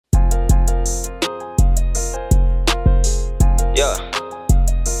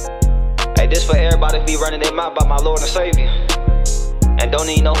this for everybody who be running their mouth about my Lord and Savior and don't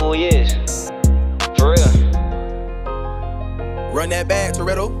even know who he is. For real. Run that back,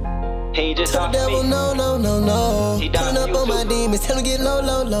 Toretto. He just Tell the devil no, no, no, no. He Pulling up on my demons, tell him get low,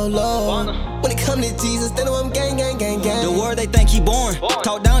 low, low, low. When it come to Jesus, they know I'm gang, gang, gang, gang. The word they think he born.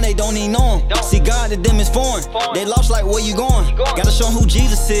 Talk down, they don't even know him. See God to them is foreign. They lost like where you going. Gotta show him who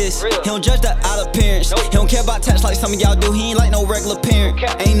Jesus is. He don't judge the out appearance. He don't care about tax like some of y'all do. He ain't like no regular parent.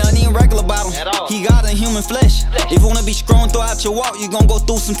 Ain't nothing even regular about him. He God in human flesh. If you wanna be strong throughout your walk, you gon' go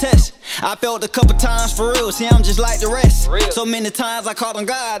through some tests. I felt a couple times for real. See, I'm just like the rest. So many times I called on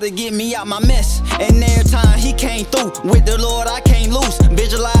God to get me out my mess. And every time he came through, with the Lord I can't lose.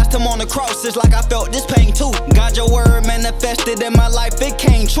 Visualized him on the cross, it's like I felt this pain too. God, your word manifested in my life, it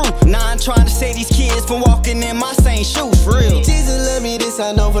came true. Now I'm trying to save these kids from walking in my same shoes, for real. Jesus love me, this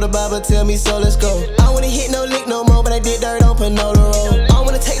I know, for the Bible tell me so, let's go. I wanna hit no lick no more, but I did dirt on Panola Road. I don't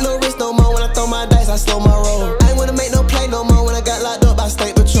wanna take no risk no more, when I throw my dice I slow my roll. I ain't wanna make no play no more, when I got locked up by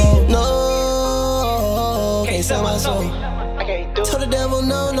State Patrol. No, can't sell my soul. Told the devil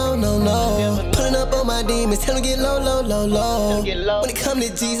no, no, no, no. Pulling up on my demons, tell him get low, low, low, low. When it come to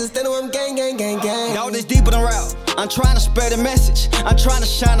Jesus, they know I'm gang, gang, gang, gang. Y'all this deeper than rap. I'm trying to spread a message. I'm trying to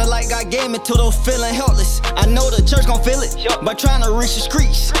shine the light God gave me to those feeling helpless. I know the church gon' feel it, but trying to reach the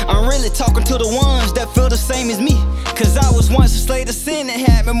streets. I'm really talking to the ones that feel the same as me. Cause I was once a slave to sin that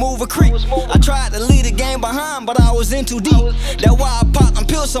had me move a creek. I tried to lead the game behind, but I was in too deep. That's why I popped and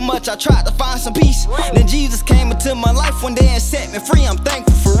pills so much, I tried to find some peace. Then Jesus came into my life one day and set me free. I'm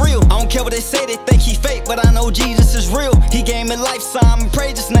thankful for real. I don't care what they say, they think he fake, but I know Jesus is real. He gave me life, so I'ma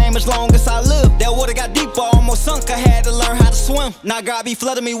praise his name as long as I live. That water got deeper, almost sunk, I had to learn how to swim. Now God be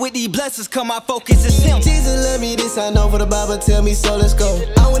flooding me with these blessings, cause my focus is him. Jesus love me, this I know, for the Bible tell me so, let's go.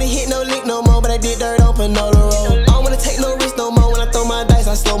 I don't wanna hit no lick no more, but I did dirt on Panola Road. I don't wanna take no risk no more, when I throw my dice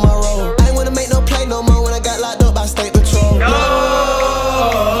I slow my roll. I ain't wanna make no play no more, when I got locked up by State Patrol.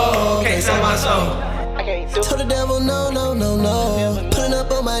 No, can't sell my soul. Told the devil no, no, no, no. Pulling up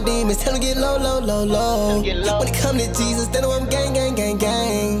on my demons, tell him get low, low, low, low. When it come to Jesus, they know I'm gang, gang, gang,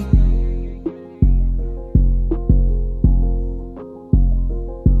 gang.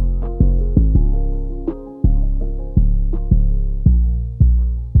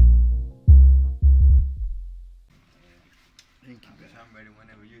 Thank you, God. I'm ready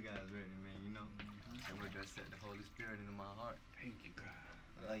whenever you guys ready, man, you know. And we're just set the Holy Spirit into my heart. Thank you, God.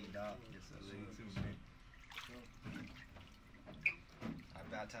 I love you, dog. Yes, I love you too, man. I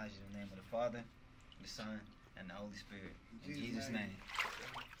baptize you in the name of the Father, the Son, and the Holy Spirit. In Jesus' name.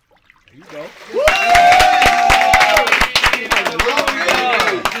 There you go.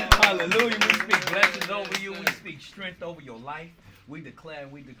 Hallelujah. We speak blessings over you. We speak strength over your life. We declare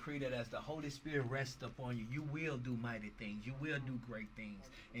and we decree that as the Holy Spirit rests upon you, you will do mighty things. You will do great things.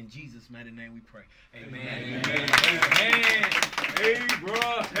 In Jesus' mighty name we pray. Amen. Amen. Amen.